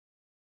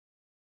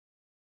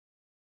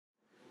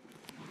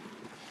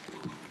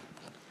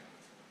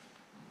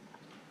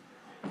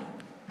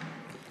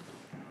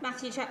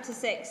Matthew chapter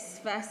 6,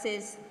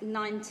 verses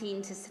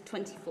 19 to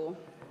 24.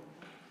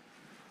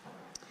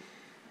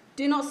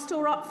 Do not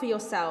store up for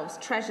yourselves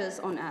treasures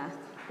on earth,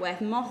 where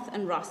moth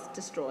and rust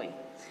destroy,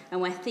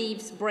 and where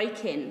thieves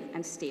break in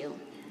and steal.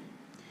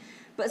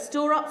 But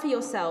store up for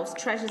yourselves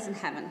treasures in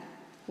heaven,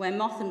 where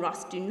moth and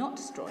rust do not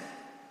destroy,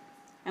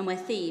 and where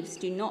thieves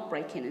do not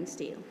break in and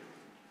steal.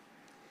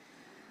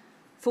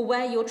 For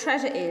where your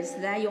treasure is,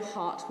 there your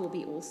heart will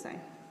be also.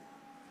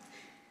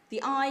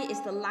 The eye is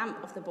the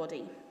lamp of the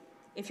body.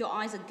 If your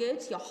eyes are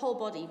good, your whole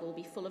body will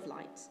be full of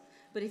light.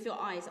 But if your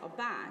eyes are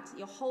bad,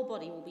 your whole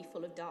body will be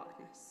full of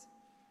darkness.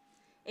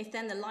 If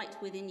then the light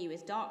within you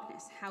is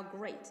darkness, how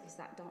great is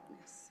that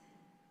darkness?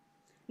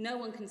 No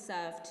one can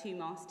serve two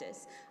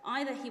masters.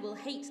 Either he will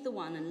hate the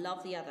one and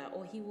love the other,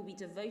 or he will be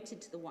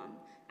devoted to the one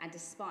and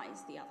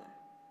despise the other.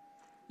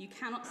 You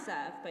cannot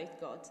serve both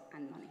God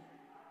and money.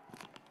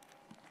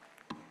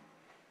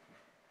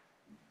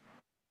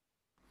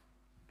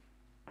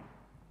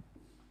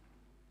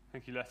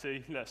 Thank you,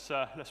 Letty. Let's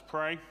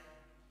pray.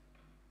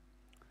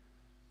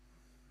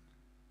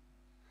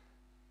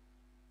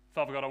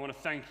 Father God, I want to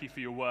thank you for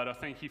your word. I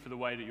thank you for the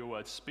way that your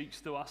word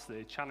speaks to us, that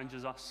it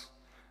challenges us.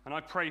 And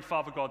I pray,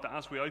 Father God, that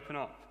as we open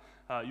up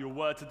your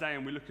word today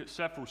and we look at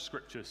several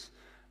scriptures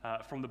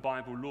from the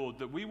Bible, Lord,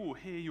 that we will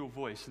hear your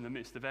voice in the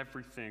midst of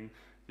everything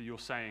that you're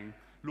saying.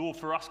 Lord,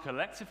 for us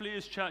collectively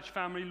as church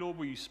family, Lord,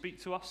 will you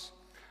speak to us?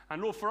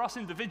 And Lord, for us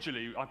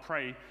individually, I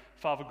pray,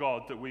 Father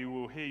God, that we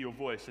will hear your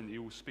voice and that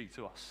you will speak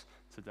to us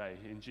today.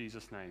 In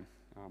Jesus' name,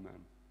 amen.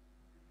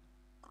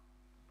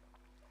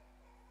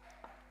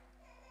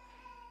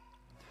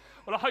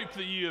 Well, I hope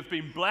that you have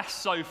been blessed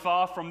so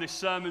far from this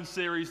sermon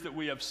series that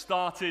we have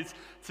started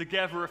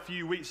together a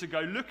few weeks ago,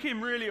 looking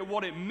really at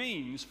what it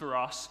means for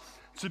us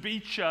to be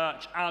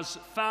church as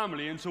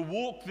family and to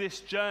walk this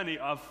journey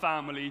of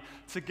family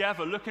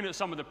together, looking at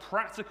some of the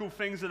practical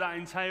things that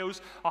entails.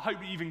 I hope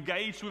that you've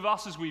engaged with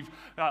us as we've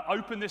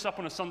opened this up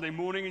on a Sunday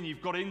morning and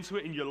you've got into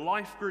it in your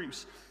life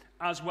groups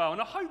as well.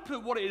 And I hope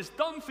that what it has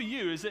done for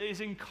you is it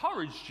has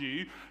encouraged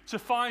you to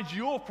find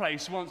your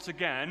place once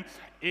again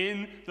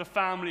in the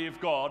family of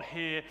God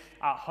here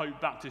at Hope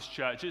Baptist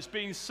Church. It's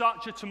been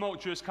such a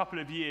tumultuous couple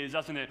of years,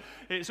 hasn't it?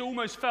 It's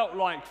almost felt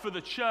like for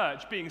the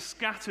church being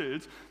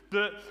scattered,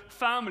 that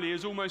family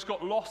has almost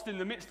got lost in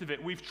the midst of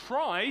it. We've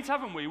tried,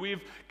 haven't we?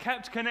 We've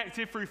kept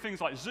connected through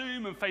things like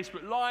Zoom and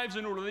Facebook Lives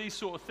and all of these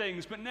sort of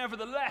things, but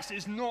nevertheless,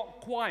 it's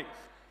not quite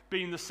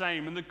been the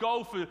same. And the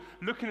goal for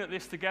looking at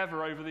this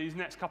together over these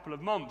next couple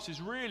of months is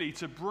really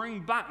to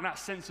bring back that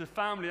sense of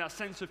family, that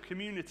sense of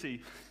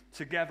community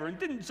together. And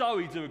didn't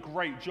Zoe do a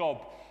great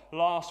job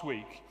last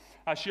week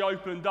as she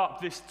opened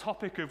up this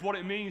topic of what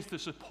it means to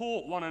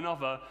support one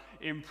another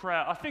in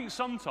prayer? I think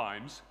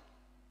sometimes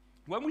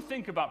when we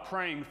think about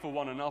praying for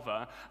one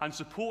another and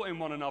supporting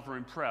one another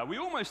in prayer, we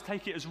almost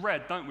take it as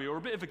read, don't we, or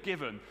a bit of a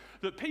given,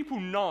 that people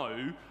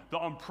know that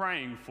I'm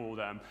praying for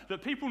them,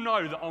 that people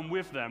know that I'm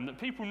with them, that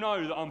people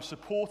know that I'm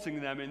supporting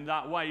them in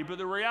that way. But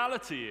the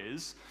reality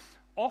is,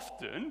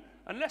 often,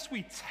 unless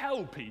we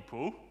tell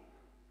people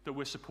that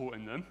we're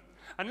supporting them,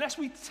 unless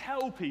we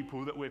tell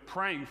people that we're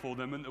praying for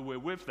them and that we're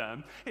with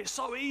them, it's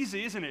so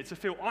easy, isn't it, to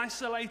feel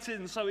isolated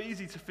and so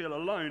easy to feel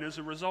alone as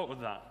a result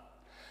of that.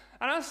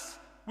 And as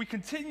we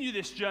continue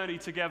this journey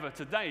together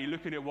today,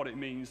 looking at what it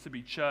means to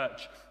be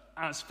church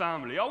as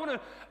family, I want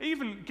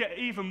to get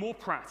even more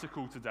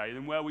practical today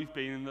than where we've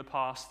been in the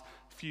past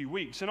few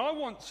weeks. And I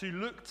want to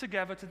look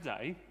together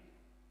today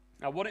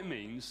at what it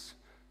means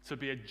to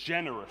be a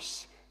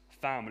generous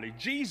family.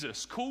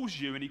 Jesus calls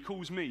you and he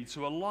calls me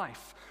to a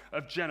life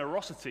of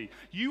generosity.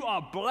 You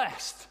are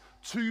blessed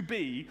to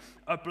be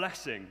a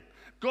blessing.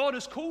 God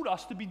has called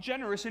us to be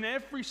generous in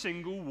every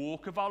single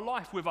walk of our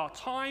life, with our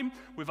time,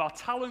 with our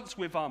talents,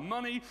 with our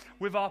money,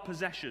 with our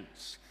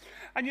possessions.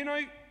 And you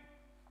know,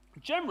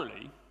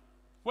 generally,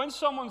 when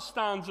someone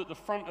stands at the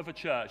front of a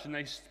church and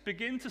they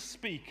begin to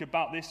speak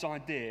about this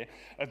idea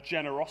of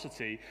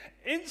generosity,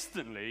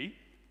 instantly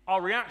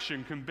our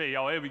reaction can be,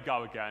 oh, here we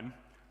go again.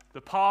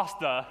 The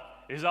pastor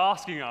is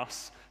asking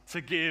us to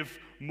give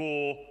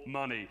more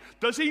money.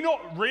 Does he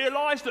not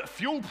realize that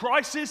fuel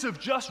prices have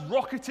just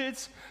rocketed?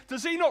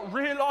 Does he not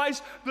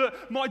realize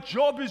that my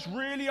job is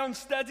really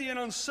unsteady and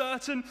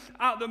uncertain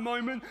at the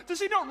moment?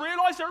 Does he not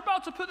realize they're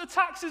about to put the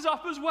taxes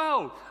up as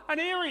well? And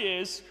here he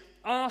is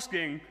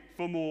asking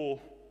for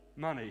more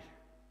money.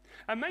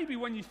 And maybe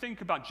when you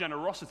think about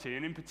generosity,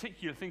 and in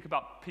particular think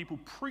about people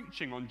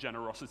preaching on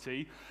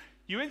generosity,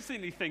 you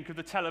instantly think of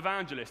the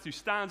televangelist who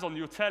stands on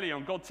your telly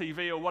on God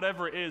TV or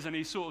whatever it is, and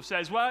he sort of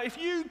says, well, if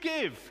you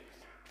give,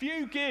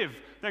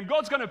 then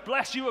God's going to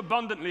bless you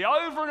abundantly,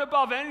 over and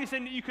above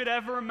anything that you could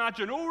ever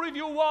imagine. All of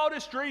your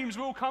wildest dreams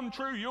will come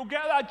true. You'll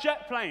get that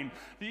jet plane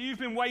that you've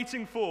been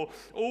waiting for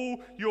all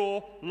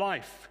your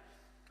life.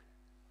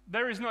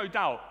 There is no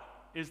doubt,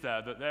 is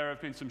there, that there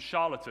have been some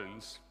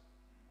charlatans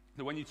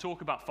that when you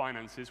talk about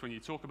finances, when you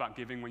talk about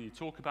giving, when you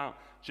talk about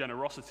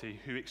generosity,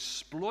 who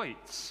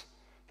exploits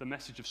the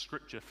message of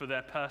Scripture for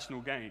their personal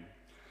gain.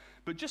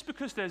 But just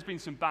because there's been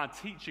some bad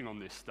teaching on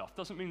this stuff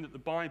doesn't mean that the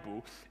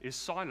Bible is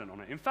silent on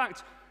it. In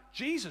fact,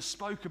 Jesus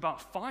spoke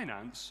about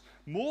finance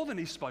more than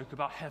he spoke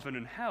about heaven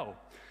and hell.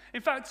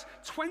 In fact,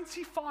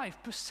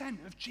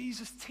 25% of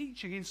Jesus'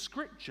 teaching in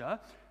Scripture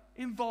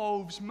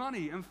involves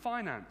money and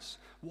finance.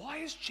 Why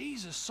is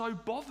Jesus so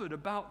bothered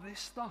about this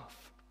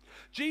stuff?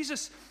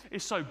 Jesus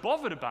is so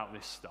bothered about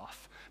this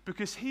stuff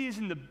because he is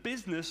in the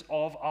business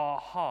of our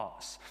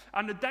hearts.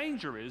 And the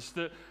danger is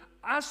that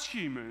as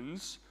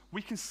humans,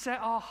 we can set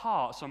our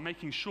hearts on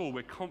making sure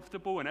we're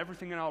comfortable and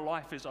everything in our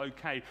life is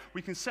okay.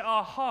 We can set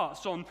our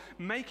hearts on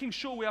making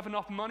sure we have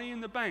enough money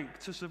in the bank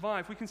to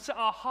survive. We can set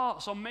our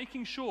hearts on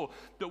making sure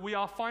that we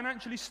are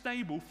financially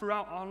stable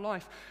throughout our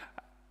life.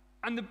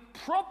 And the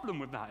problem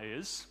with that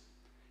is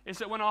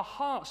that when our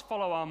hearts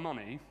follow our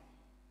money,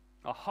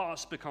 our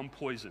hearts become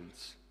poisoned.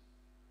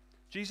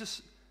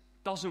 Jesus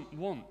doesn't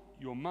want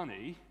your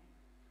money,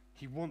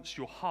 he wants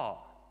your heart.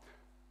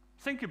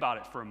 Think about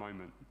it for a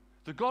moment.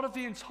 The God of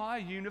the entire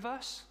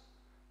universe,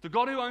 the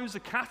God who owns the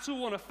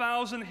cattle on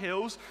 1,000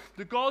 hills,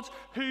 the God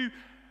who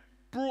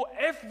brought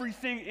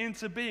everything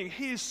into being,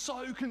 he is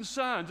so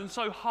concerned and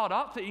so hard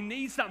up that he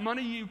needs that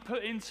money you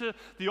put into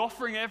the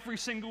offering every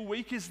single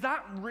week. Is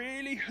that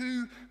really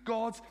who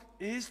God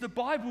is? The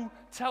Bible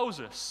tells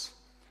us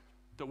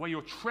that where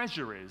your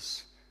treasure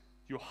is,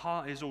 your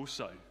heart is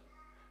also.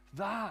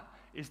 That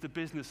is the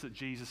business that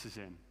Jesus is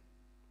in.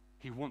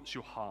 He wants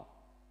your heart.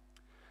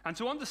 And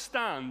to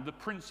understand the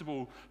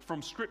principle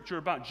from Scripture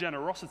about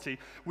generosity,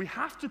 we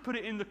have to put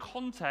it in the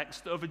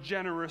context of a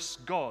generous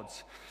God.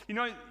 You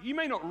know, you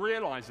may not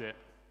realize it,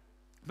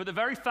 but the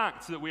very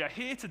fact that we are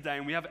here today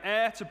and we have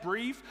air to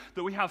breathe,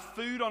 that we have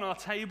food on our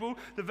table,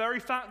 the very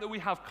fact that we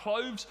have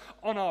clothes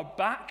on our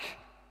back,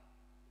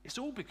 it's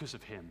all because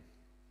of him.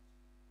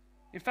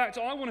 In fact,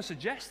 I want to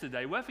suggest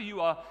today, whether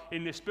you are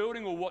in this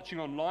building or watching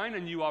online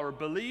and you are a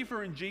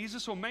believer in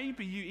Jesus, or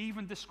maybe you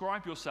even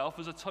describe yourself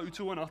as a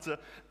total and utter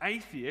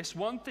atheist,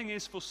 one thing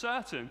is for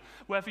certain,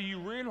 whether you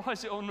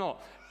realize it or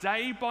not,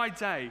 day by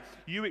day,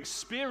 you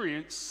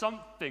experience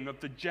something of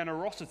the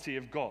generosity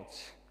of God.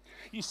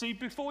 You see,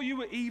 before you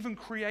were even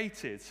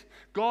created,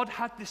 God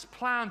had this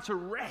plan to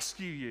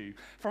rescue you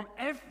from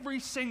every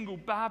single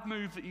bad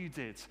move that you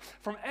did,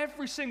 from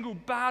every single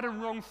bad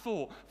and wrong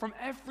thought, from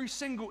every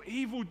single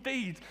evil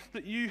deed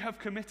that you have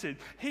committed.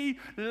 He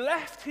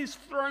left his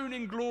throne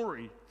in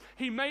glory.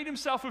 He made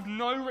himself of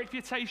no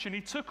reputation.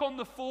 He took on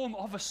the form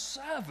of a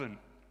servant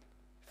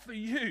for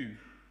you,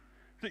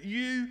 that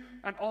you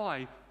and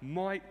I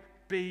might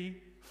be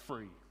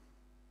free.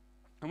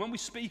 And when we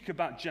speak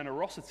about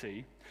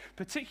generosity,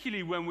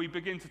 particularly when we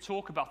begin to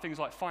talk about things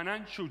like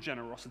financial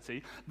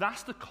generosity,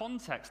 that's the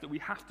context that we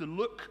have to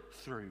look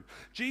through.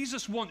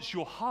 Jesus wants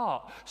your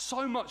heart,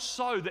 so much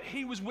so that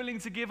he was willing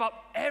to give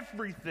up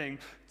everything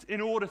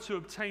in order to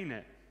obtain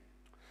it.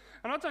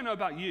 And I don't know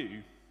about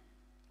you,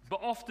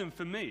 but often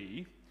for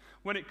me,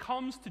 when it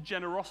comes to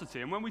generosity,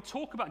 and when we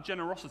talk about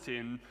generosity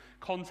in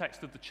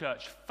context of the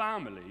church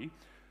family,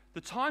 the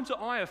times that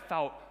I have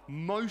felt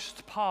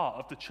most part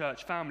of the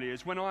church family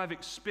is when I have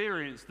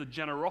experienced the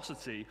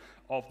generosity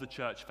of the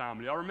church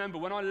family. I remember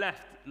when I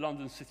left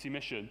London City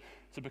Mission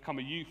to become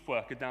a youth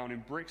worker down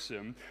in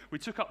Brixham, we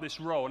took up this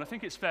role, and I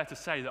think it's fair to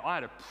say that I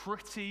had a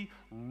pretty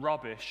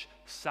rubbish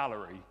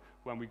salary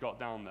when we got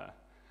down there.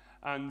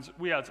 And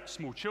we had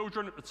small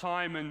children at the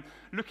time, and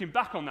looking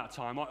back on that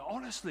time, I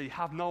honestly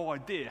have no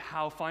idea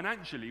how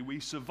financially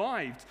we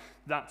survived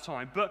that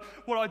time. But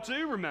what I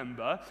do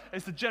remember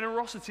is the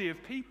generosity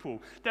of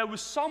people. There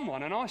was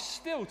someone, and I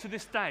still to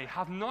this day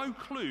have no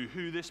clue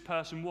who this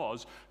person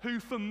was, who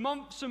for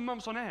months and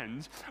months on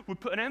end would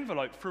put an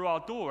envelope through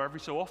our door every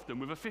so often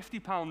with a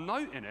 £50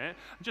 note in it,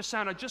 just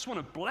saying, I just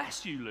want to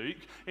bless you, Luke,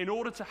 in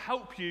order to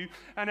help you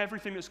and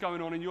everything that's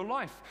going on in your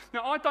life.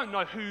 Now, I don't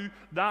know who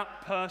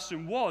that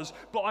person was,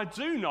 but I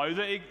do know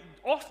that it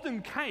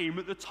often came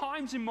at the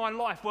times in my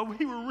life where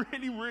we were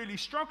really, really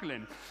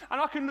struggling. And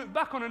I can look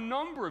back on a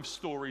number of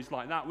stories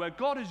like that where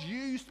God has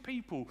used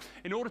people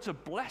in order to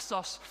bless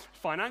us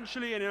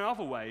financially and in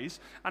other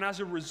ways. And as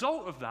a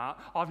result of that,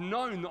 I've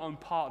known that I'm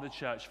part of the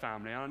church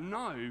family. And I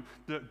know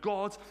that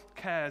God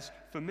cares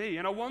for me.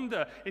 And I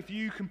wonder if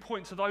you can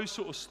point to those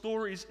sort of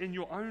stories in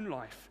your own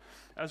life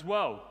as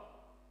well.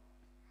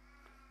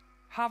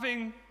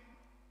 Having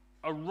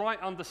a right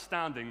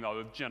understanding, though,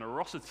 of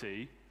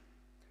generosity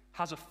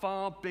has a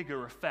far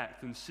bigger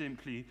effect than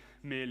simply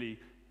merely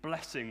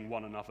blessing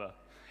one another.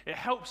 It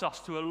helps us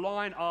to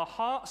align our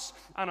hearts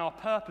and our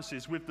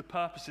purposes with the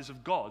purposes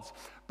of God,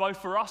 both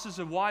for us as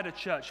a wider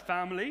church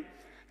family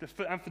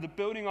and for the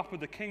building up of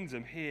the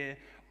kingdom here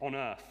on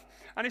earth.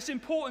 And it's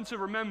important to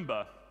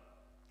remember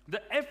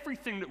that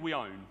everything that we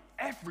own,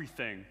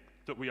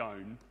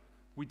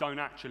 we don't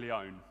actually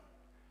own.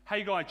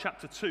 Haggai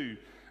chapter 2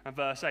 and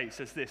verse 8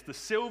 says this, "The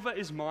silver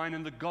is mine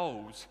and the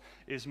gold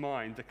is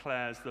mine,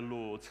 declares the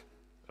Lord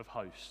of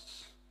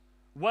hosts."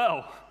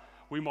 Well,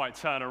 we might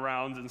turn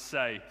around and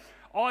say,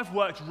 I've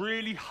worked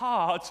really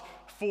hard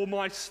for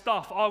my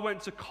stuff. I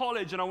went to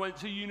college and I went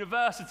to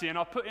university and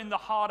I put in the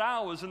hard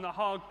hours and the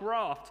hard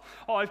graft.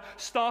 I've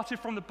started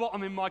from the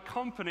bottom in my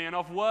company and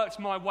I've worked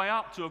my way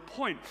up to a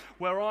point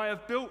where I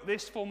have built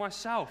this for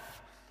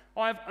myself.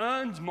 I have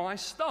earned my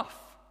stuff.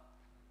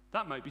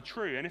 That may be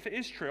true. And if it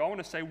is true, I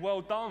want to say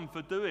well done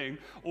for doing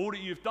all that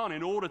you've done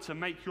in order to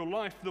make your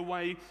life the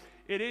way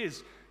it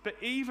is. But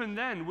even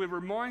then, we're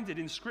reminded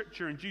in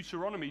Scripture in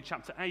Deuteronomy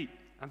chapter 8,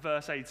 and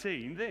verse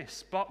 18,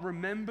 this, but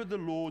remember the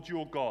Lord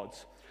your God,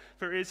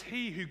 for it is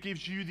he who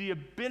gives you the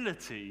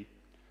ability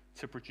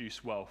to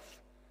produce wealth,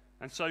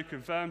 and so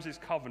confirms his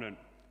covenant,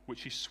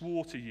 which he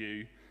swore to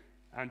you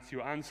and to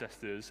your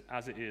ancestors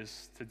as it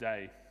is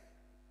today.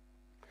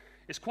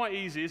 It's quite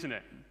easy, isn't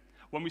it?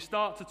 When we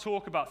start to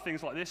talk about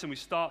things like this and we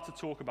start to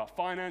talk about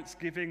finance,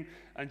 giving,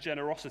 and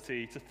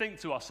generosity, to think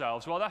to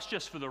ourselves, well, that's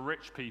just for the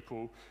rich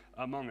people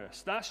among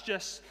us. That's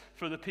just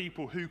for the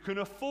people who can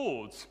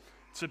afford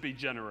to be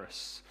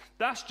generous.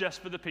 That's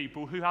just for the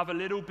people who have a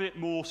little bit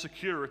more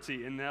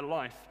security in their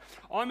life.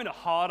 I'm in a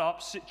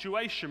hard-up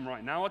situation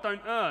right now. I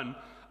don't earn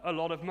a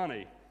lot of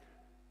money.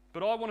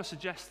 But I want to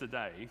suggest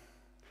today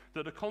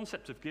that the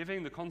concept of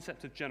giving, the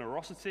concept of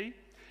generosity,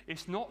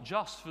 it's not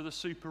just for the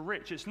super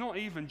rich. It's not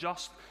even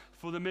just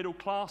for the middle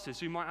classes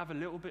who might have a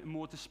little bit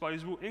more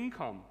disposable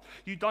income.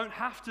 You don't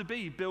have to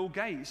be Bill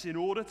Gates in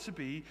order to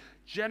be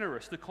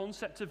generous. The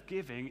concept of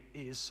giving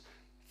is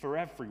for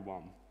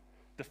everyone.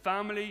 The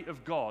family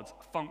of God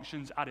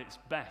functions at its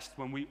best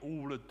when we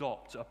all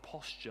adopt a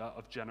posture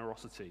of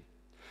generosity.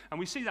 And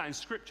we see that in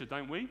Scripture,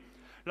 don't we?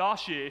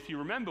 Last year, if you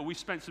remember, we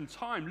spent some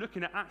time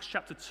looking at Acts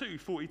chapter 2,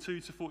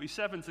 42 to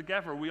 47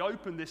 together. We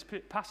opened this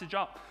passage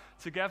up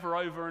together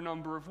over a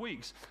number of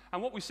weeks.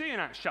 And what we see in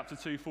Acts chapter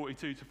 2,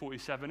 42 to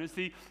 47 is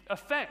the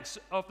effects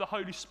of the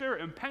Holy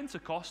Spirit and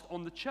Pentecost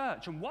on the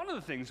church. And one of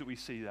the things that we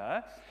see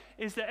there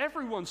is that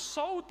everyone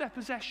sold their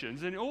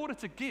possessions in order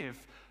to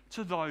give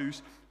to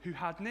those who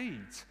had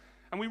needs.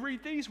 And we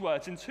read these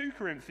words in 2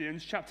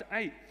 Corinthians chapter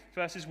 8,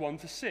 verses 1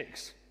 to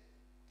 6.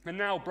 And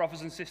now,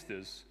 brothers and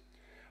sisters,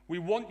 we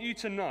want you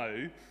to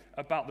know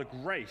about the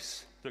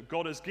grace that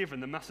God has given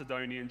the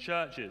Macedonian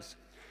churches.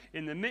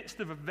 In the midst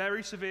of a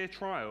very severe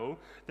trial,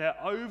 their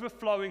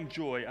overflowing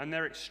joy and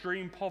their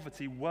extreme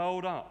poverty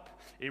welled up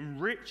in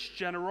rich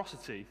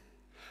generosity.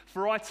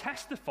 For I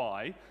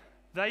testify,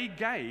 they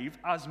gave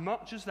as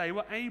much as they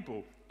were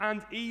able,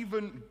 and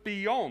even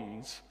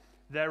beyond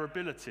their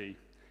ability,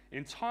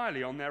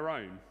 entirely on their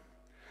own.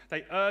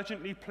 They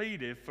urgently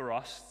pleaded for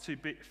us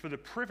for the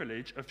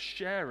privilege of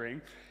sharing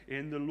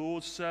in the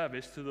Lord's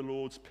service to the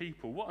Lord's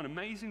people. What an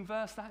amazing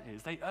verse that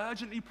is. They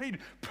urgently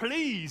pleaded,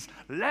 please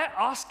let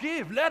us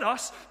give, let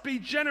us be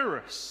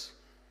generous.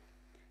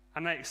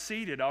 And they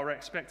exceeded our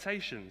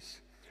expectations.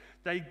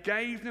 They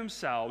gave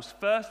themselves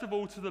first of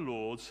all to the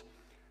Lord,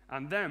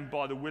 and then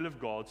by the will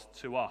of God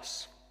to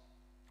us.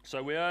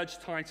 So we urge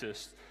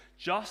Titus,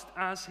 just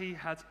as he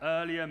had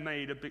earlier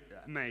made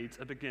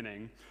a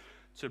beginning,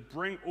 to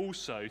bring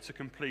also to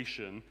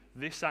completion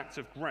this act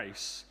of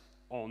grace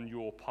on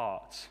your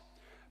part.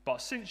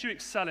 But since you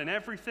excel in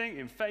everything,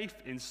 in faith,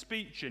 in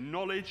speech, in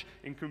knowledge,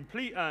 in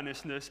complete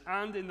earnestness,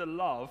 and in the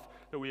love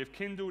that we have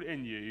kindled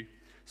in you,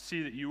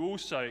 see that you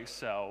also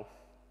excel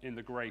in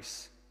the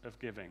grace of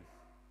giving.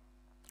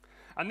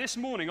 And this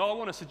morning, I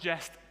want to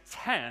suggest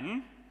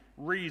 10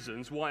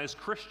 reasons why, as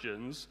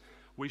Christians,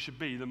 we should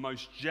be the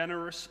most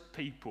generous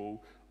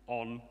people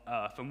on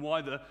earth, and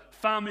why the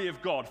family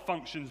of God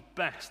functions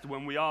best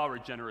when we are a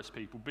generous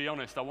people. Be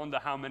honest, I wonder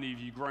how many of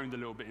you groaned a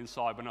little bit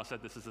inside when I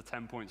said this is a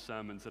 10-point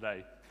sermon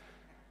today.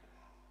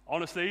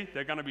 Honestly,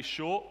 they're going to be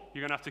short.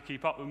 You're going to have to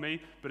keep up with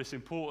me, but it's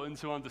important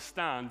to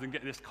understand and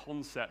get this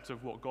concept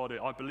of what God,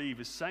 I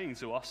believe, is saying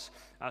to us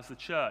as the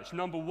church.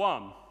 Number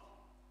one,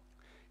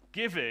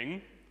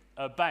 giving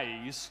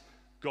obeys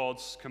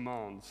God's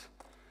commands.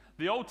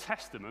 The Old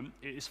Testament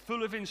is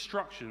full of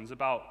instructions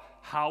about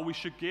how we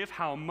should give,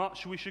 how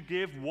much we should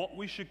give, what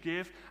we should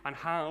give, and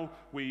how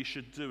we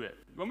should do it.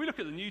 When we look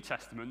at the New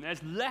Testament,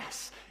 there's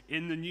less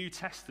in the New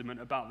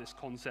Testament about this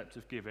concept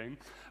of giving,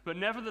 but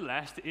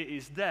nevertheless, it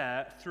is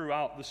there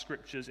throughout the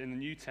Scriptures in the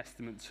New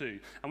Testament too.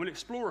 And we'll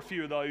explore a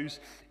few of those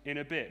in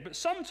a bit. But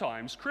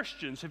sometimes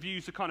Christians have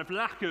used a kind of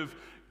lack of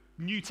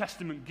New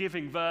Testament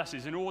giving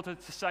verses in order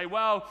to say,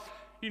 well,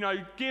 you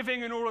know,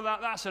 giving and all of that,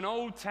 that's an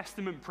Old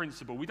Testament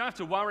principle. We don't have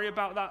to worry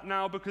about that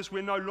now because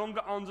we're no longer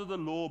under the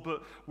law,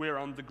 but we're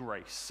under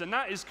grace. And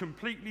that is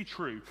completely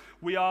true.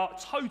 We are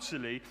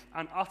totally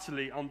and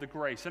utterly under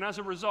grace. And as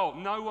a result,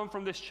 no one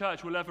from this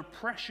church will ever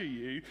pressure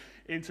you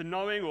into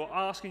knowing or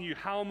asking you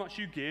how much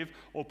you give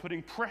or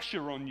putting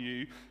pressure on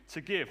you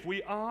to give.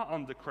 We are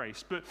under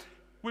grace. But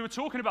we were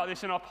talking about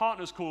this in our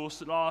partners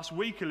course last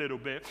week a little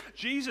bit.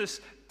 Jesus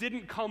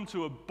didn't come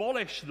to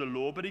abolish the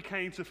law, but he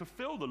came to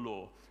fulfill the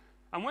law.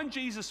 And when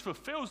Jesus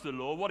fulfills the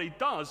law, what he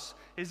does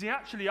is he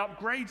actually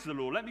upgrades the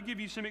law. Let me give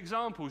you some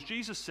examples.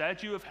 Jesus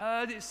said, you have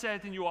heard it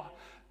said in your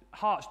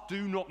hearts,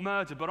 do not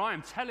murder. But I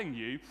am telling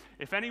you,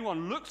 if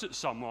anyone looks at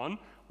someone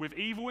with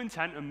evil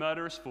intent and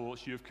murderous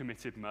thoughts, you have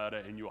committed murder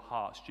in your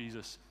hearts.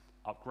 Jesus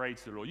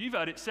upgrades the law. You've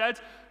heard it said,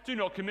 do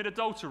not commit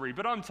adultery.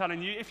 But I'm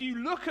telling you, if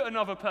you look at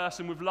another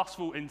person with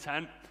lustful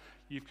intent,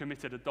 you've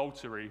committed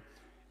adultery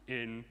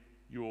in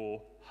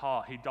your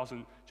heart. He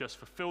doesn't just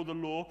fulfill the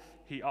law,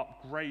 he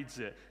upgrades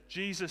it.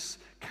 Jesus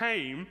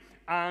came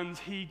and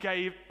he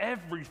gave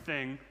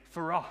everything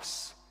for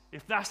us.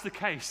 If that's the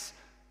case,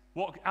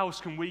 what else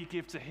can we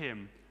give to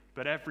him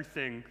but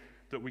everything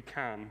that we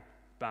can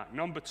back?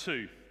 Number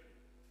 2,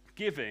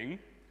 giving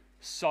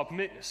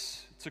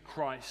submits to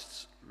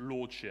Christ's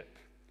lordship.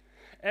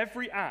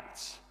 Every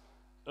act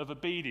of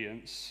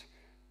obedience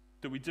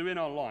that we do in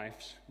our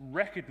lives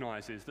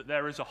recognizes that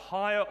there is a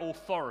higher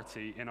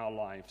authority in our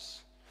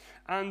lives.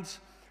 And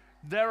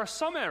there are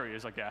some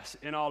areas, I guess,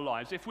 in our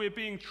lives, if we're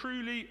being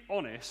truly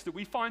honest, that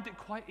we find it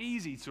quite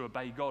easy to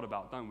obey God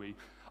about, don't we?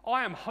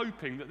 I am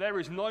hoping that there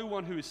is no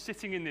one who is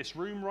sitting in this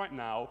room right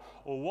now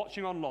or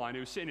watching online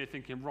who is sitting here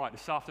thinking, right,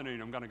 this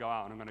afternoon I'm going to go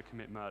out and I'm going to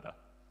commit murder.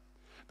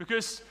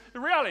 Because the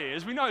reality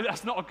is, we know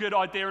that's not a good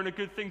idea and a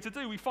good thing to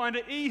do. We find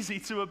it easy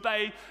to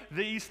obey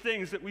these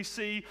things that we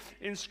see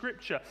in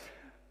Scripture.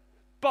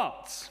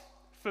 But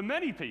for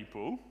many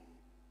people,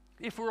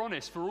 if we're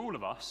honest, for all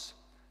of us,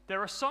 there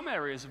are some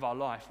areas of our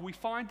life we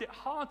find it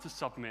hard to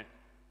submit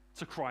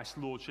to Christ's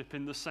lordship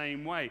in the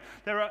same way.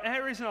 There are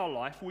areas in our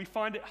life where we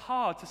find it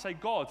hard to say,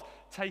 God,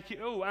 take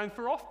it all. And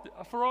for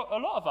a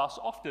lot of us,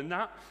 often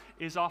that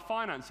is our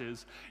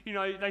finances. You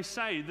know, they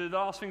say the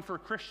last thing for a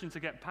Christian to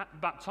get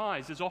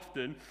baptized is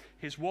often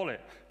his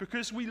wallet,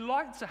 because we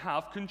like to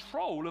have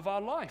control of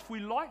our life. We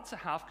like to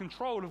have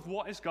control of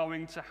what is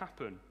going to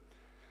happen.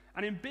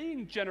 And in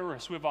being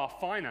generous with our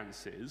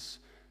finances,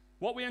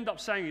 what we end up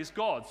saying is,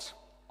 God,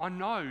 I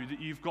know that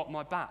you've got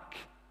my back.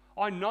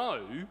 I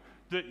know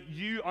that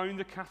you own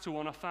the cattle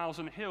on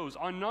 1,000 hills.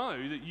 I know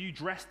that you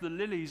dress the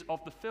lilies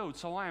of the field.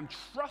 So I am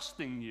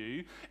trusting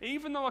you,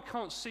 even though I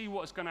can't see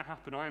what's going to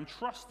happen, I am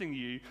trusting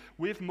you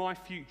with my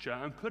future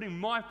and putting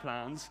my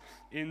plans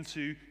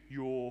into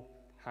your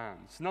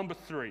hands. Number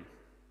 3,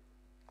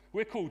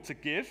 we're called to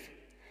give,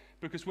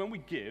 because when we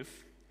give,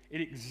 it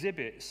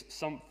exhibits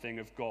something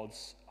of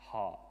God's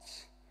heart.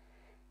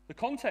 The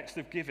context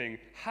of giving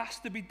has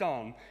to be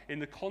done in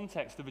the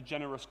context of a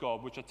generous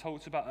God, which I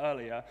talked about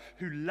earlier,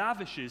 who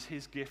lavishes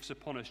his gifts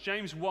upon us.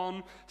 James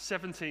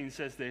 1:17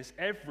 says this: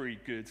 every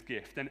good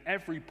gift and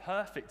every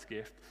perfect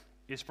gift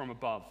is from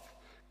above,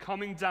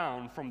 coming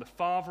down from the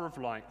Father of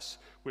lights,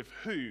 with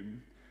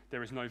whom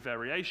there is no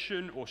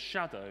variation or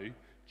shadow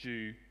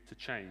due to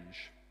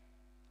change.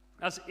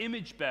 As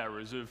image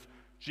bearers of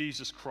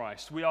Jesus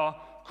Christ, we are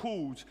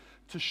called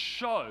to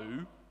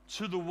show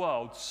to the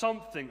world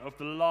something of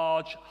the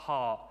large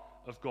heart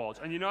of God.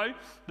 And you know,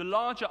 the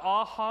larger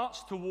our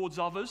hearts towards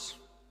others,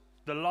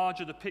 the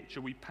larger the picture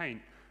we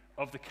paint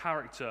of the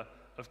character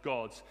of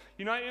God.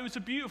 You know, it was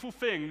a beautiful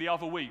thing the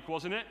other week,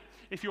 wasn't it?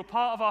 If you're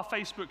part of our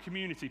Facebook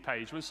community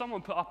page, when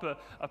someone put up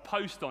a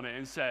post on it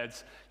and said,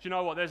 do you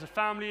know what, there's a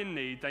family in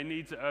need, they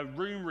need a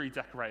room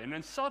redecorated, and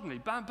then suddenly,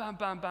 bam, bam,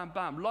 bam, bam,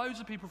 bam,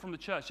 loads of people from the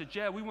church said,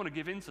 yeah, we want to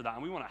give into that,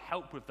 and we want to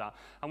help with that,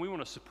 and we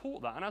want to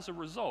support that. And as a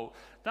result,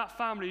 that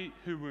family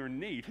who were in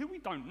need, who we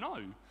don't know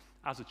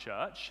as a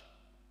church,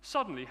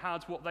 suddenly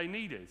had what they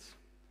needed.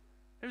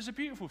 It was a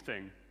beautiful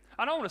thing.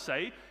 And I want to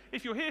say,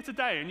 if you're here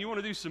today and you want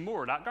to do some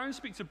more of that, go and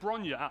speak to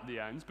Bronya at the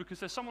end, because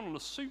there's someone on the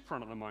soup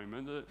run at the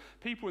moment that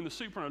people in the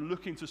soup run are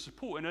looking to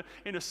support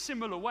in a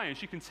similar way, and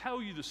she can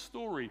tell you the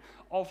story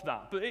of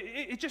that. But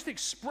it just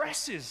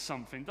expresses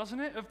something, doesn't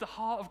it, of the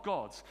heart of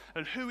God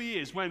and who he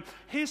is when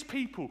his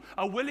people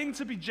are willing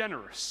to be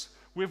generous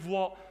with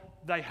what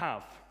they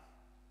have.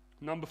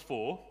 Number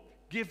 4,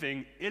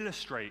 giving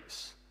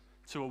illustrates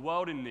to a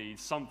world in need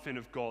something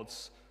of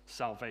God's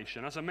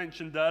salvation. As I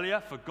mentioned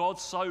earlier, for God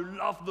so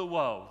loved the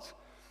world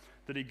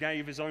that he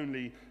gave his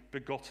only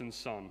begotten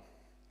Son.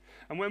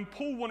 And when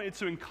Paul wanted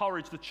to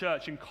encourage the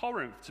church in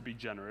Corinth to be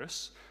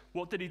generous,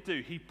 what did he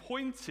do? He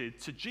pointed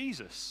to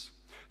Jesus.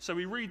 So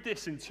we read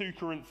this in 2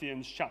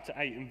 Corinthians chapter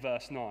 8 and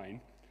verse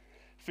 9.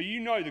 For you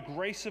know the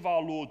grace of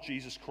our Lord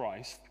Jesus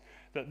Christ,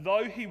 that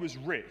though he was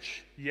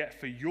rich, yet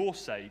for your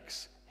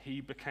sakes he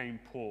became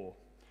poor,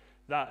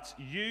 that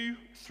you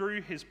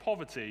through his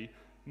poverty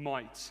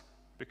might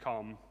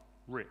become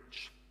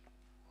rich.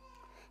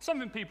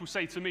 Something people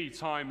say to me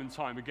time and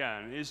time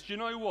again is, do you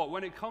know what?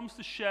 When it comes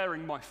to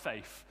sharing my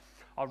faith,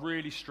 I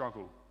really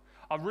struggle.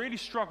 I really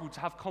struggle to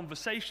have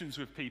conversations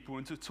with people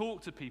and to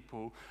talk to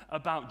people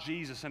about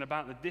Jesus and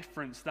about the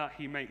difference that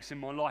he makes in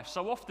my life.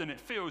 So often it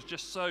feels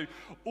just so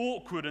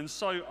awkward and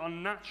so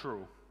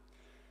unnatural.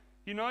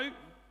 You know,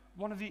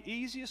 one of the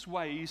easiest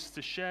ways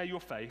to share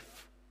your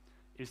faith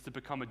is to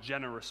become a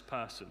generous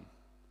person.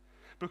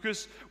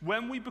 Because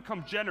when we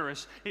become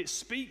generous, it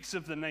speaks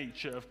of the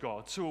nature of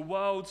God to a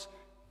world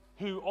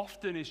who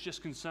often is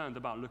just concerned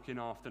about looking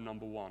after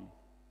number one.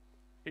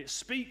 It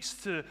speaks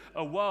to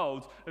a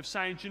world of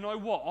saying, do you know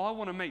what? I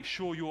want to make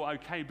sure you're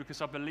okay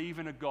because I believe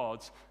in a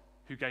God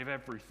who gave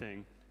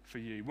everything for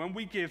you. When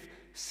we give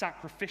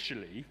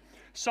sacrificially,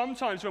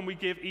 sometimes when we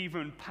give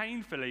even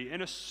painfully,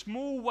 in a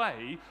small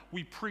way,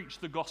 we preach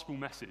the gospel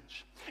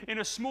message. In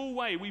a small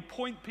way, we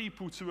point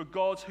people to a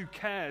God who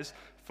cares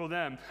for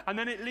them. And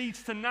then it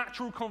leads to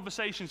natural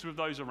conversations with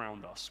those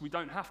around us. We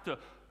don't have to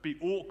be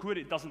awkward.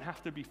 It doesn't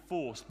have to be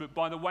forced. But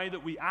by the way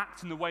that we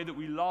act and the way that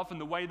we love and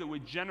the way that we're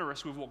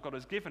generous with what God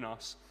has given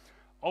us,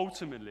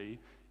 ultimately,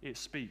 it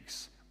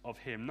speaks of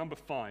him. Number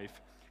 5,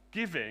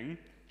 giving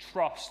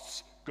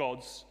trusts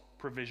God's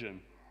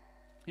provision.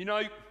 You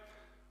know,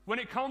 when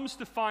it comes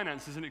to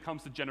finances and it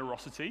comes to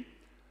generosity,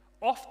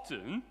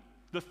 often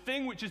the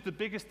thing which is the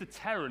biggest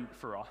deterrent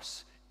for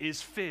us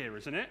is fear,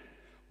 isn't it?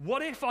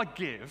 What if I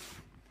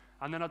give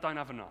and then I don't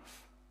have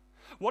enough?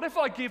 What if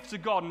I give to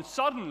God and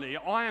suddenly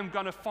I am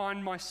going to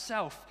find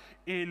myself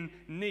in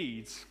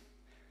need?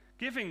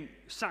 Giving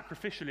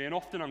sacrificially and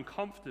often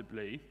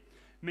uncomfortably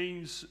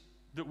means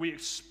that we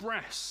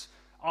express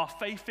our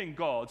faith in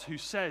God, who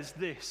says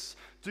this: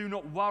 do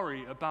not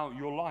worry about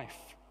your life,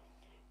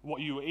 what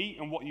you will eat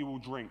and what you will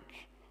drink,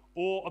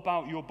 or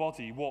about your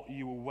body, what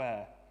you will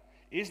wear.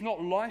 Is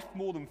not life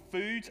more than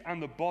food,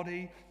 and the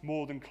body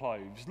more than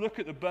clothes? Look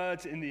at the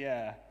birds in the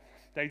air.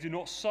 They do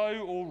not sow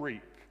or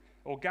reap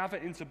or gather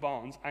into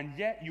barns, and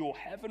yet your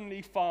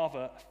heavenly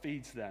Father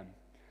feeds them.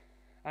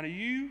 And are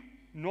you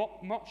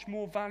not much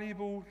more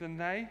valuable than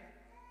they?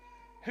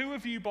 Who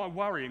of you, by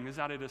worrying, has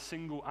added a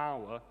single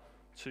hour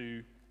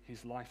to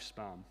his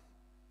lifespan?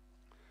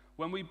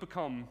 When we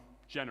become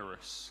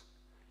generous,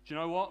 do you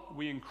know what?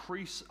 We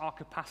increase our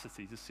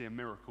capacity to see a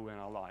miracle in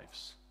our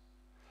lives.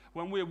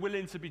 When we're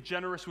willing to be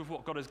generous with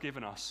what God has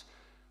given us,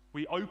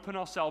 we open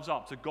ourselves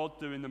up to God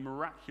doing the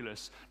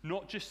miraculous,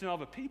 not just in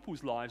other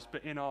people's lives,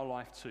 but in our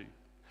life too.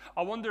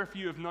 I wonder if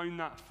you have known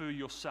that for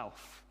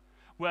yourself,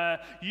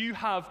 where you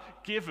have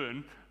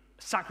given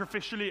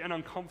sacrificially and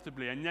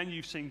uncomfortably, and then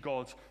you've seen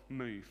God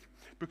move.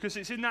 Because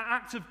it's in that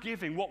act of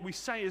giving, what we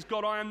say is,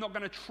 God, I am not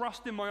going to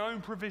trust in my own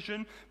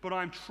provision, but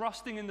I'm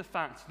trusting in the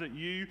fact that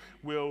you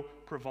will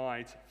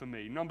provide for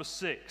me. Number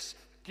 6,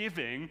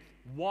 giving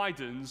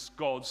widens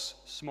God's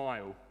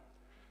smile.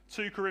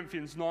 2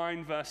 Corinthians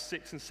 9, verse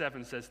 6 and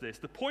 7 says this: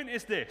 the point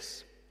is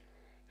this: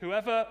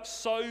 whoever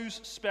sows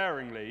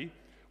sparingly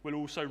will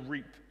also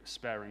reap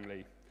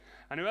sparingly,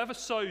 and whoever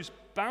sows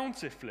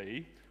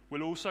bountifully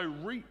will also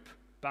reap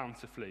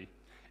bountifully.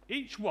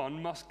 Each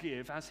one must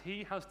give as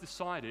he has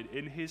decided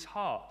in his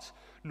heart,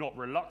 not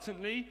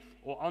reluctantly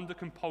or under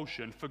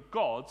compulsion, for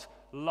God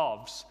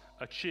loves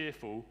a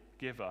cheerful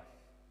giver.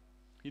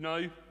 You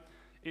know,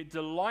 it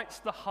delights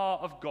the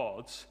heart of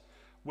God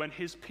when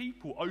his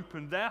people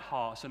open their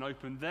hearts and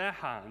open their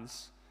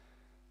hands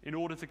in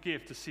order to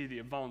give, to see the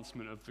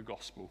advancement of the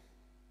gospel.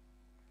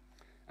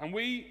 And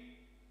we,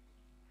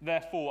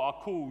 therefore, are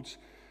called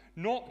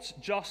not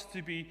just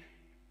to be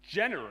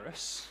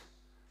generous,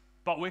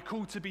 but we're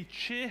called to be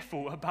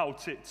cheerful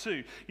about it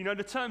too. You know,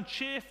 the term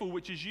cheerful,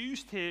 which is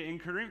used here in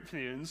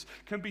Corinthians,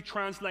 can be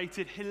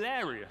translated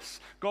hilarious.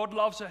 God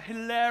loves a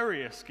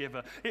hilarious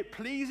giver. It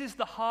pleases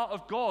the heart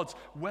of God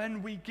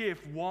when we give.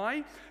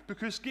 Why?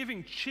 Because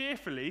giving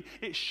cheerfully,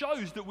 it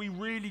shows that we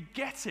really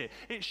get it.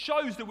 It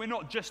shows that we're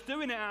not just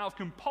doing it out of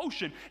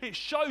compulsion. It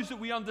shows that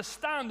we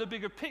understand the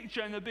bigger picture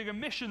and the bigger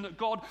mission that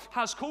God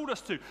has called us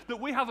to, that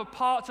we have a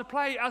part to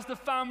play as the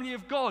family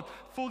of God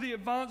for the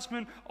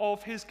advancement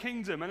of his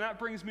kingdom. And that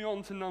brings me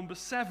on to number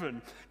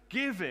 7.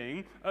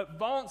 Giving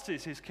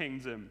advances his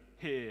kingdom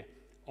here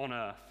on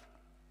earth.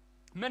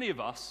 Many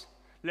of us,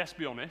 let's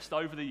be honest,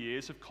 over the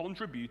years have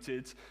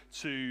contributed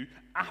to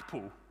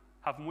Apple,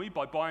 haven't we,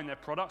 by buying their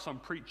products. I'm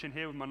preaching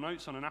here with my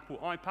notes on an Apple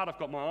iPad. I've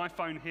got my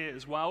iPhone here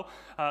as well,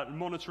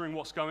 monitoring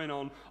what's going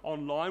on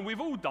online.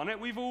 We've all done it.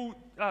 We've all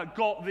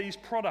got these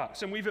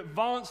products, and we've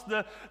advanced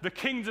the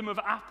kingdom of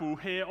Apple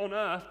here on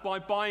earth by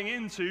buying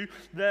into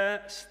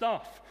their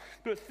stuff.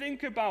 But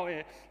think about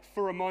it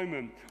for a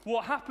moment.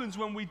 What happens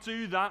when we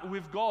do that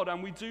with God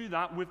and we do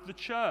that with the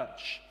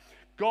church?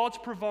 God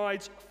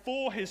provides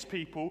for his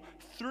people,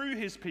 through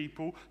his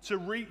people, to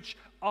reach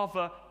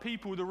other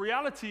people. The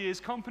reality is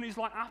companies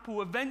like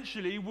Apple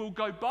eventually will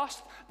go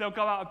bust, they'll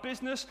go out of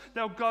business,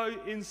 they'll go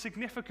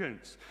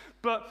insignificant.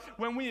 But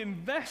when we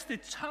invest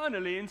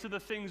eternally into the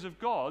things of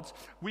God,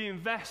 we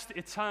invest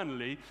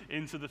eternally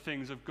into the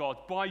things of God.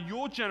 By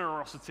your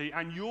generosity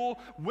and your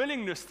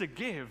willingness to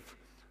give,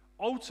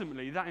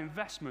 ultimately that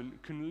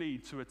investment can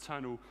lead to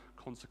eternal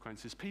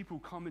consequences. People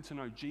coming to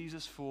know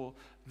Jesus for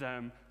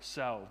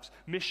themselves.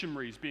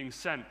 Missionaries being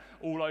sent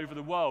all over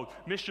the world.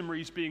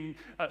 Missionaries being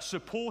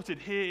supported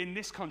here in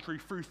this country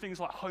through things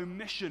like Home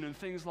Mission and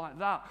things like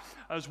that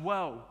as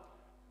well.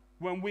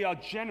 When we are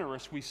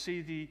generous, we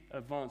see the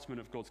advancement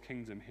of God's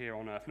kingdom here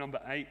on earth. Number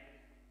 8,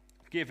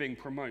 giving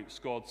promotes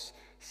God's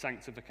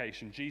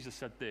sanctification. Jesus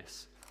said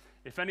this: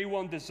 if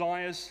anyone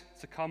desires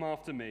to come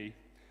after me,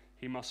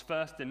 he must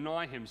first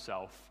deny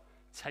himself,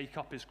 take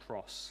up his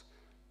cross,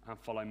 and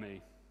follow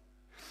me.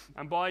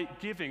 And by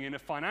giving in a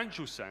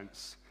financial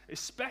sense,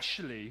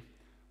 especially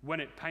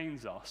when it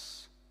pains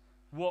us,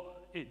 what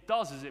it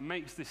does is it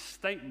makes this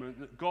statement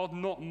that God,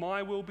 not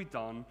my will be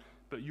done,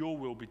 but your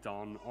will be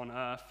done on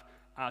earth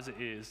as it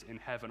is in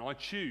heaven. I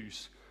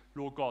choose,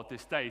 Lord God,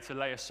 this day to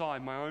lay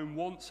aside my own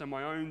wants and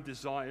my own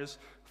desires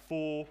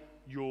for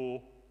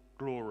your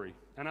glory.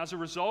 And as a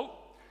result,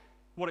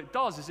 what it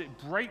does is it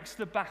breaks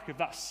the back of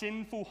that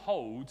sinful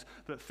hold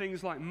that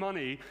things like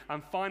money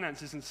and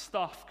finances and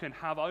stuff can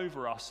have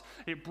over us.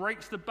 It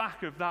breaks the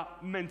back of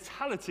that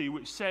mentality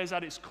which says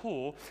at its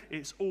core,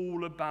 it's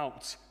all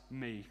about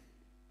me.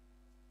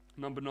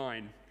 Number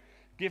 9,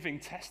 giving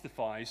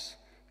testifies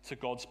to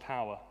God's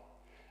power.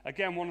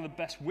 Again, one of the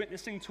best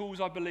witnessing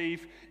tools, I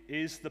believe,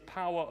 is the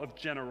power of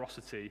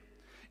generosity.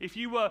 If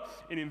you were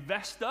an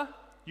investor,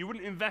 you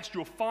wouldn't invest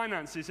your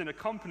finances in a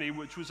company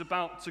which was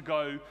about to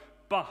go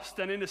bust.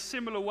 And in a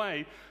similar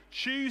way,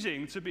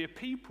 choosing to be a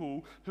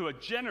people who are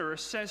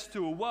generous says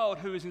to a world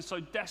who is in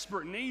so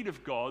desperate need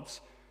of God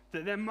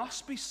that there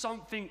must be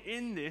something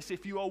in this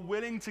if you are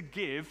willing to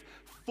give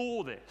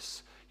for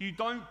this. You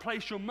don't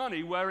place your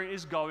money where it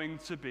is going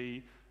to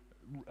be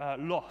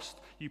lost.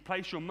 You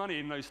place your money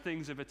in those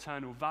things of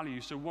eternal value.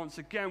 So once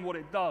again, what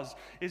it does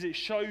is it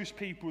shows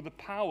people the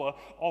power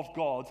of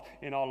God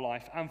in our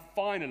life. And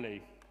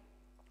finally,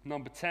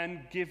 number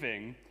 10,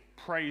 giving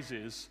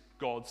praises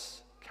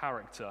God's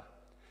character.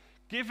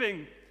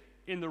 Giving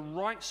in the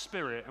right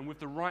spirit and with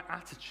the right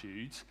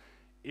attitude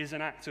is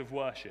an act of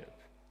worship.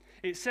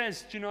 It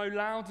says, do you know,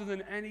 louder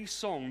than any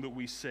song that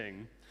we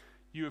sing,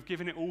 you have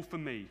given it all for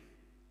me.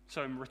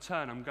 So in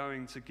return, I'm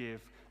going to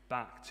give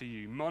back to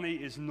you. Money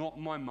is not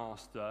my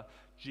master.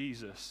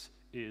 Jesus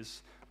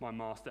is my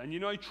master. And you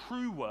know,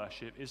 true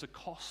worship is a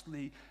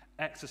costly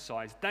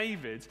exercise.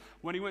 David,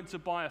 when he went to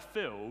buy a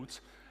field,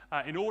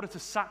 in order to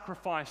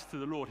sacrifice to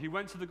the Lord, he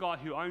went to the guy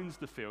who owns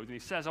the field and he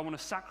says, I want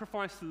to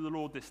sacrifice to the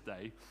Lord this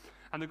day.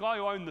 And the guy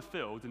who owned the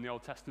field in the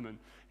Old Testament,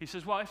 he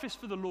says, well, if it's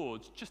for the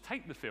Lord, just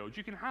take the field,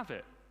 you can have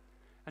it.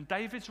 And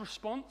David's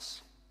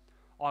response,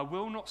 I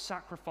will not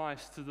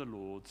sacrifice to the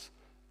Lord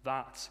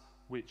that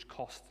which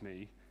cost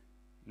me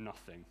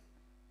nothing.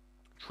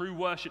 True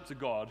worship to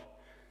God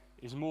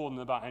is more than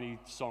about any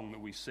song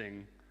that we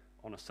sing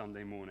on a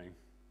Sunday morning.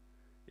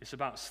 It's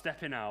about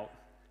stepping out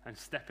and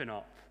stepping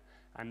up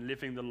and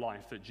living the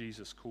life that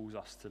Jesus calls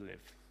us to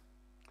live.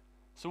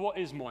 So what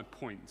is my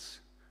point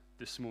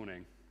this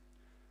morning?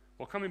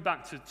 Well, coming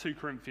back to 2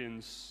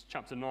 Corinthians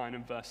chapter 9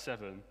 and verse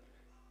 7,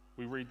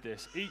 we read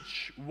this: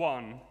 each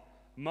one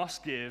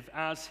must give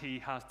as he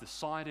has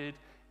decided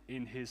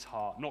in his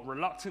heart, not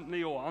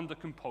reluctantly or under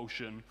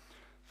compulsion,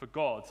 for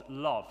God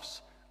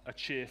loves a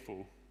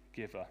cheerful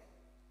giver.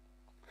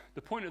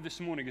 The point of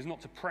this morning is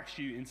not to press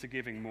you into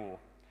giving more.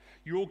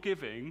 Your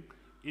giving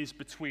is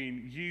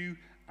between you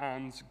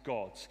and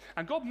God.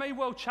 And God may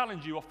well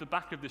challenge you off the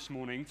back of this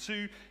morning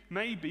to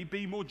maybe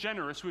be more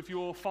generous with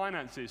your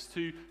finances,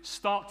 to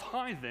start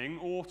tithing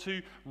or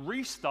to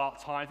restart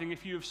tithing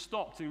if you have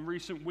stopped in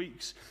recent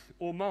weeks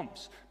or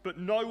months. But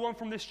no one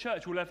from this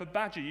church will ever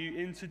badger you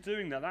into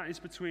doing that. That is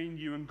between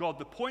you and God.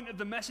 The point of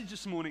the message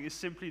this morning is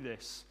simply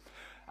this: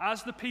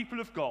 as the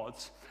people of God,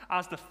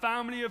 as the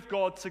family of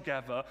God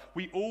together,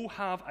 we all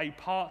have a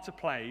part to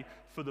play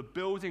for the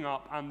building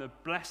up and the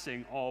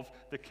blessing of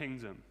the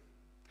kingdom.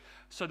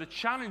 So the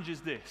challenge is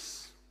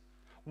this: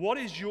 what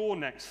is your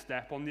next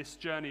step on this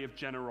journey of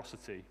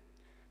generosity?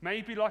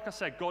 Maybe, like I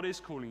said, God is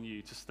calling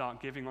you to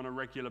start giving on a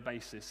regular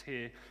basis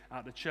here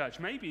at the church.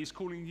 Maybe He's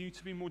calling you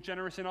to be more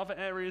generous in other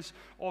areas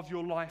of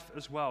your life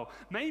as well.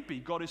 Maybe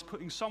God is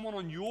putting someone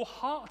on your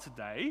heart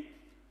today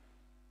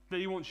that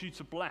He wants you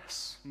to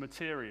bless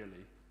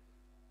materially.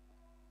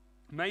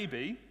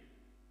 Maybe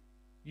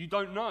you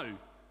don't know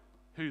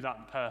who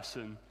that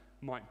person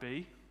might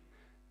be,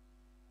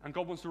 and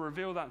God wants to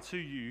reveal that to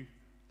you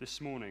this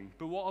morning.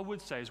 But what I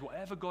would say is,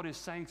 whatever God is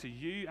saying to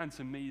you and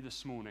to me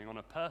this morning on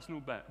a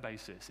personal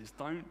basis, is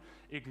don't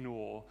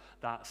ignore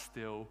that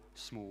still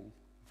small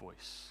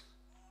voice.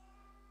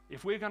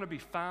 If we're going to be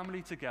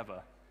family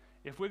together,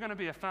 if we're going to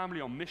be a family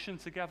on mission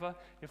together,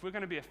 if we're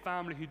going to be a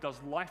family who does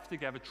life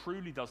together,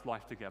 truly does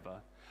life together,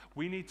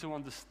 we need to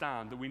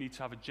understand that we need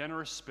to have a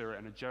generous spirit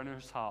and a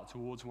generous heart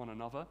towards one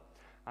another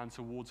and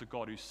towards a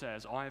God who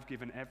says, I have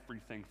given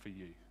everything for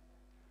you.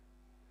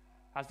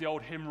 As the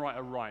old hymn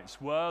writer writes,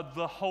 were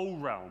the whole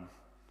realm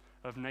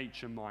of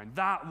nature mine,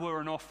 that were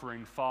an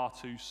offering far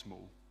too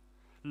small.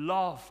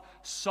 Love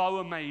so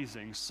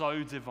amazing,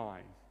 so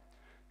divine,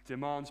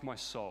 demands my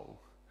soul,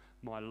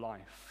 my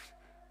life,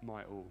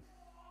 my all.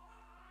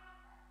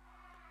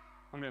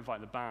 I'm going to invite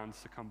the bands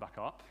to come back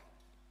up.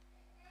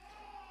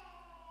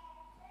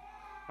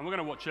 And we're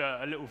going to watch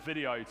a little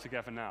video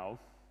together now.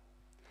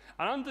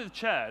 And under the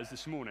chairs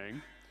this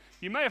morning,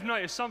 you may have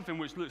noticed something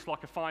which looks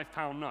like a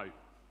 £5 note.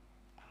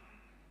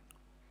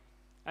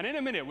 And in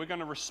a minute, we're going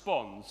to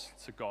respond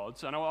to God.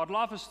 And I'd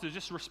love us to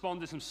just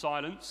respond to some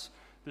silence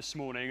this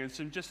morning and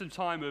some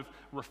time of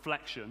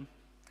reflection.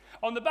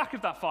 On the back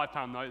of that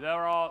 £5 note, there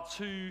are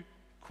 2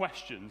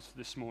 questions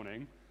this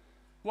morning.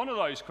 One of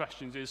those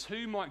questions is,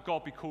 who might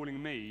God be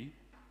calling me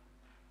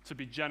to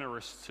be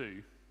generous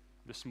to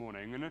this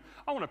morning? And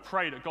I want to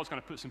pray that God's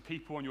going to put some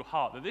people on your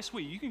heart that this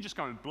week you can just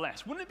go and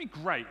bless. Wouldn't it be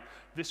great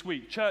this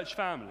week, church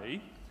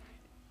family,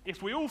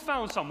 if we all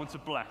found someone to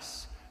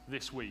bless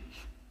this week?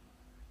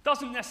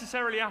 Doesn't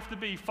necessarily have to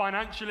be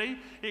financially,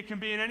 it can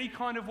be in any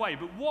kind of way.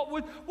 But what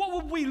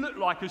would we look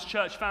like as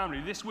church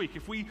family this week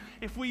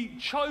if we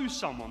chose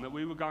someone that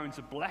we were going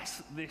to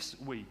bless this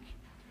week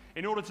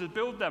in order to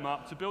build them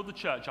up, to build the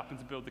church up, and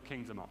to build the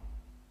kingdom up?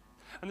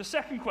 And the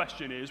second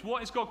question is,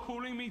 what is God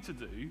calling me to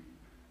do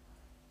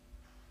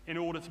in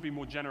order to be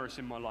more generous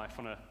in my life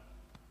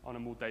on a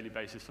more daily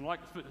basis? And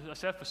like I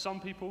said, for some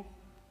people,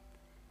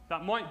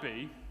 that might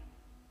be,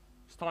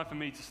 it's time for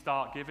me to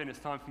start giving, it's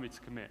time for me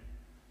to commit.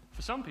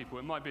 For some people,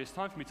 it might be, it's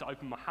time for me to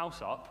open my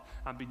house up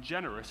and be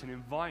generous and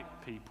invite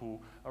people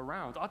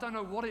around. I don't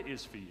know what it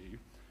is for you,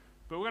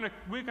 but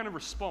we're going to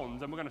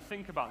respond and we're going to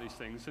think about these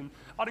things. And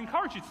I'd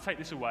encourage you to take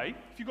this away.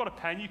 If you've got a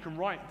pen, you can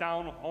write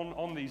down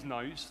on these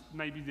notes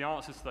maybe the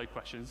answers to those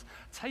questions.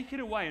 Take it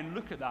away and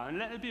look at that, and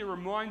let it be a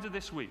reminder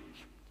this week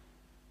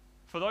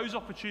for those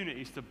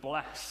opportunities to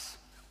bless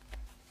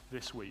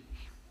this week.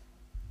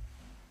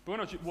 We're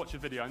going to watch a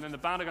video, and then the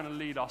band are going to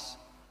lead us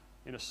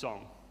in a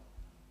song.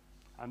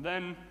 And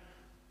then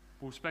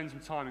we'll spend some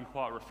time in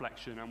quiet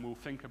reflection, and we'll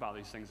think about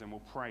these things, and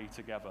we'll pray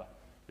together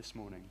this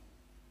morning.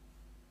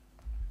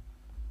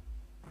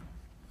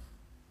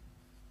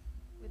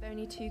 With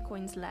only 2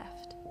 coins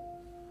left,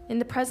 in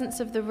the presence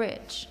of the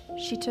rich,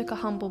 she took a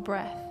humble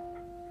breath.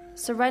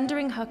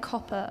 Surrendering her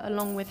copper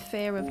along with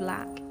fear of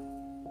lack,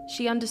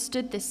 she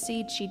understood this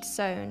seed she'd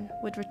sown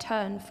would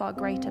return far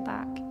greater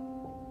back.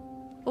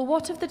 Or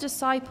what of the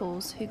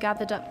disciples who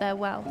gathered up their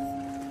wealth,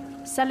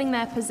 selling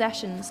their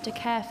possessions to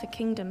care for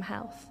kingdom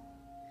health?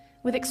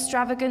 With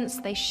extravagance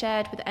they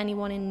shared with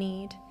anyone in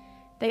need.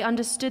 They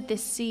understood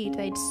this seed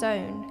they'd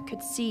sown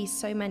could see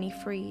so many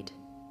freed.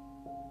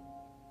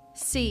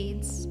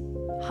 Seeds,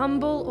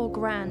 humble or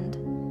grand,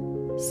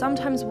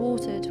 sometimes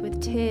watered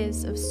with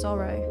tears of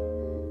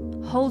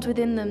sorrow, hold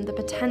within them the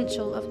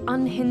potential of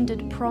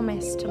unhindered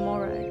promise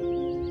tomorrow.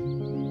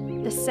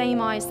 The same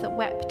eyes that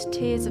wept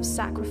tears of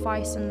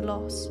sacrifice and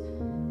loss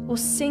will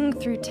sing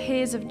through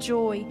tears of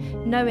joy,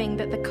 knowing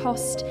that the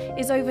cost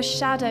is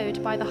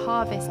overshadowed by the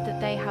harvest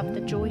that they have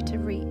the joy to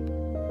reap,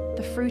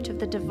 the fruit of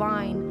the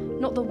divine,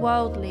 not the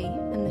worldly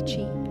and the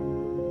cheap.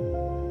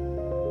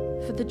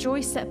 For the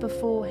joy set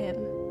before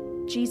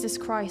him, Jesus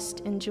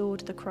Christ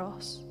endured the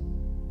cross,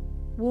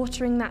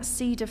 watering that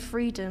seed of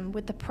freedom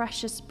with the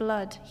precious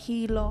blood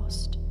he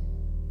lost.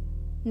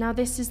 Now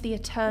this is the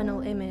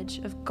eternal image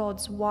of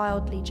God's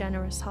wildly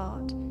generous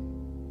heart,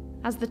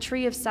 as the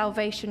tree of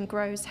salvation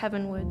grows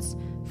heavenwards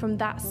from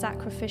that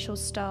sacrificial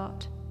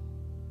start.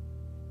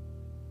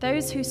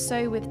 Those who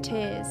sow with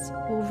tears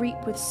will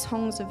reap with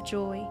songs of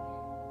joy.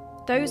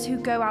 Those who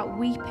go out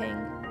weeping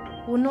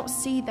will not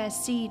see their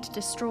seed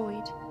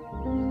destroyed.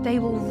 They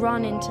will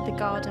run into the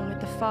garden with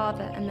the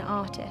Father and the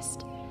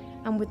artist,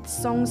 and with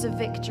songs of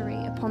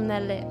victory upon their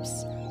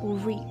lips will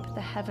reap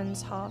the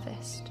heaven's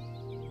harvest.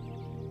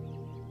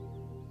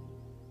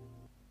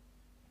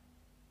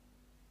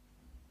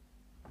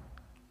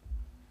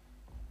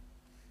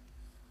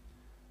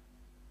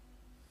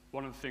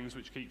 One of the things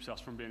which keeps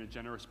us from being a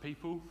generous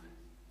people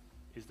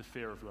is the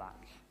fear of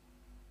lack.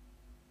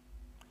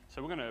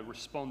 So we're going to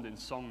respond in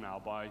song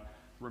now by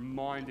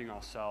reminding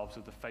ourselves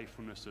of the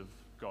faithfulness of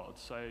God.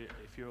 So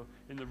if you're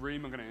in the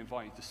room, I'm going to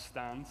invite you to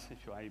stand if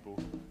you're able.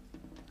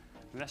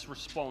 And let's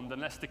respond and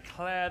let's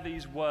declare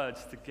these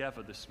words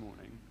together this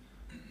morning.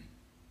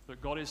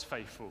 That God is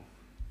faithful,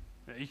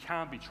 that he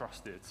can be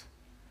trusted,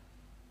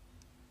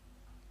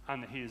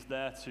 and that he is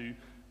there to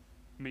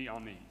meet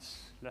our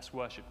needs. Let's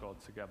worship God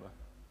together.